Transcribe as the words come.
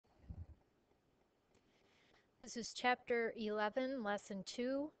This is chapter 11, lesson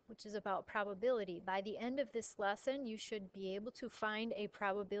 2, which is about probability. By the end of this lesson, you should be able to find a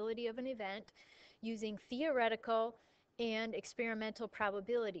probability of an event using theoretical and experimental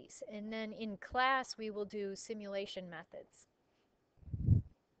probabilities. And then in class, we will do simulation methods.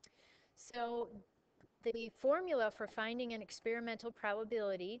 So the formula for finding an experimental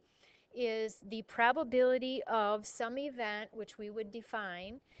probability is the probability of some event, which we would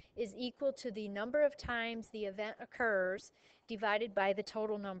define, is equal to the number of times the event occurs divided by the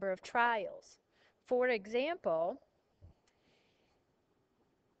total number of trials. For example,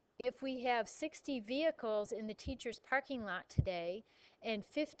 if we have 60 vehicles in the teacher's parking lot today and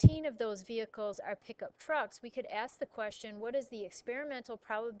 15 of those vehicles are pickup trucks, we could ask the question, what is the experimental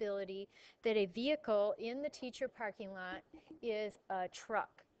probability that a vehicle in the teacher parking lot is a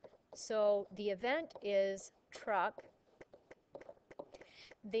truck? So the event is truck.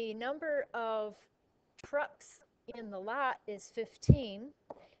 The number of trucks in the lot is 15,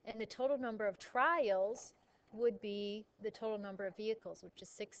 and the total number of trials would be the total number of vehicles, which is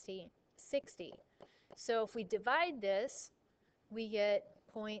 60. So if we divide this, we get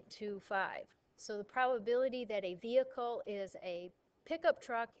 0.25. So the probability that a vehicle is a pickup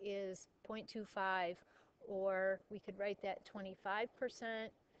truck is 0.25, or we could write that 25%,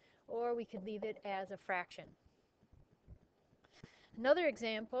 or we could leave it as a fraction. Another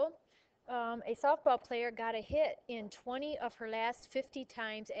example, a softball player got a hit in 20 of her last 50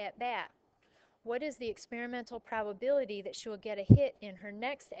 times at bat. What is the experimental probability that she will get a hit in her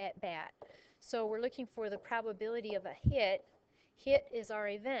next at bat? So we're looking for the probability of a hit. Hit is our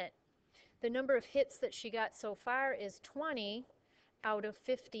event. The number of hits that she got so far is 20 out of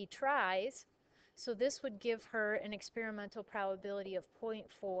 50 tries. So this would give her an experimental probability of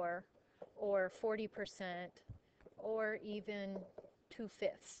 0.4 or 40% or even 2/5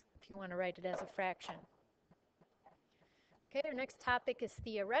 if you want to write it as a fraction. Okay, our next topic is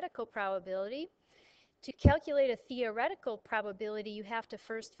theoretical probability. To calculate a theoretical probability, you have to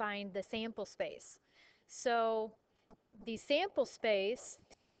first find the sample space. So the sample space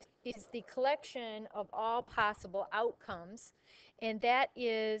is the collection of all possible outcomes, and that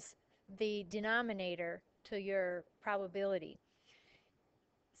is the denominator to your probability.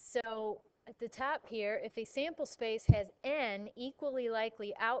 So at the top here, if a sample space has n equally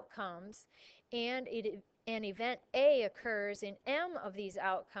likely outcomes and an event A occurs in m of these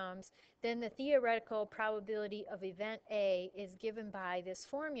outcomes, then the theoretical probability of event A is given by this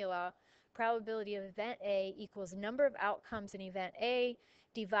formula. Probability of event A equals number of outcomes in event A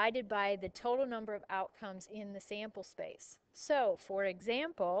divided by the total number of outcomes in the sample space. So, for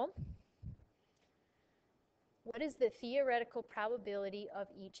example, what is the theoretical probability of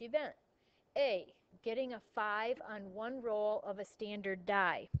each event? A, getting a 5 on one roll of a standard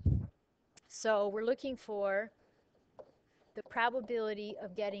die. So we're looking for the probability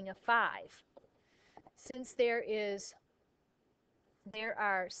of getting a 5. Since there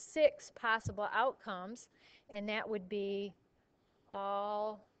are 6 possible outcomes, and that would be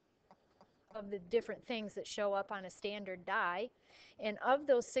all of the different things that show up on a standard die, and of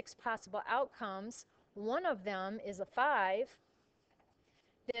those 6 possible outcomes, one of them is a 5,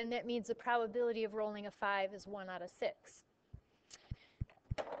 then that means the probability of rolling a 5 is 1 out of 6.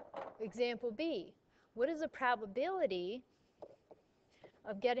 Example B, what is the probability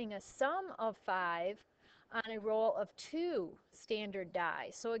of getting a sum of 5 on a roll of 2 standard die?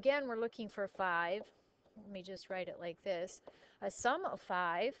 So again, we're looking for 5. Let me just write it like this. A sum of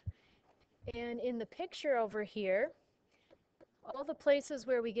 5. And in the picture over here, all the places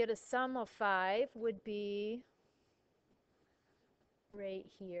where we get a sum of 5 would be right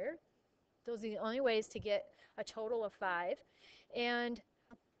here. Those are the only ways to get a total of 5. And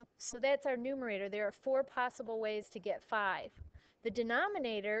so that's our numerator. There are 4 possible ways to get 5. The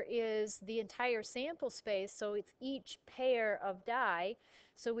denominator is the entire sample space, so it's each pair of die.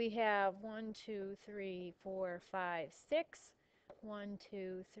 So we have 1, 2, 3, 4, 5, 6. 1,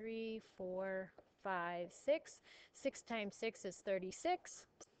 2, 3, 4, 5, 6. 6 times 6 is 36.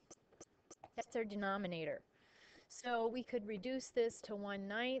 That's our denominator. So we could reduce this to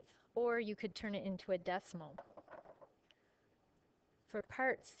 1/9, or you could turn it into a decimal. For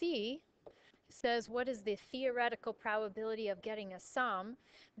part C, it says what is the theoretical probability of getting a sum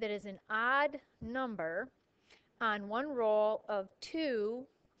that is an odd number on one roll of 2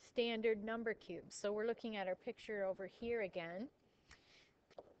 standard number cubes. So we're looking at our picture over here again,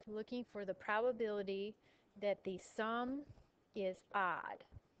 looking for the probability that the sum is odd.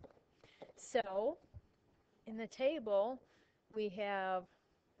 So in the table, we have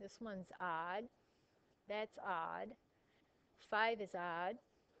this one's odd, that's odd, 5 is odd,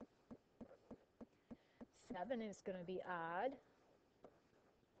 7 is going to be odd.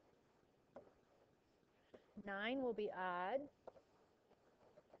 9 will be odd.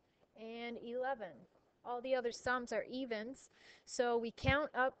 And 11. All the other sums are evens. So we count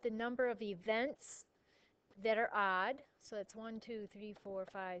up the number of events that are odd. So that's 1, 2, 3, 4,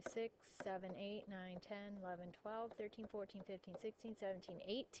 5, 6, 7, 8, 9, 10, 11, 12, 13, 14, 15, 16, 17,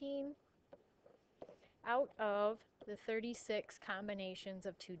 18 out of the 36 combinations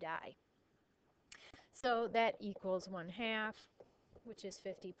of 2 die. So that equals 1/2, which is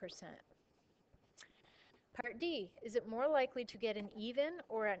 50%. Part D, is it more likely to get an even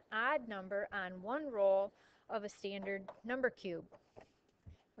or an odd number on one roll of a standard number cube?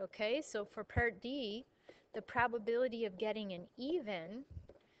 Okay, so for part D, the probability of getting an even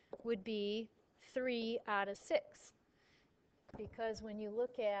would be 3 out of 6. Because when you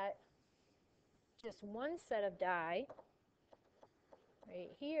look at just one set of die,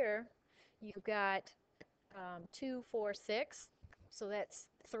 right here, you've got 2, 4, 6, so that's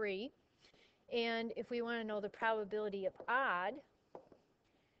 3. And if we want to know the probability of odd,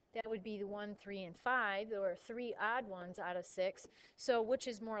 that would be the 1, 3, and 5. There are 3 odd ones out of 6. So which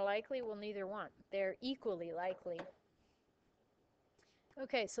is more likely? Well, neither one. They're equally likely.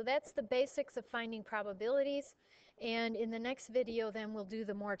 Okay, so that's the basics of finding probabilities. And in the next video, then we'll do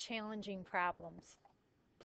the more challenging problems.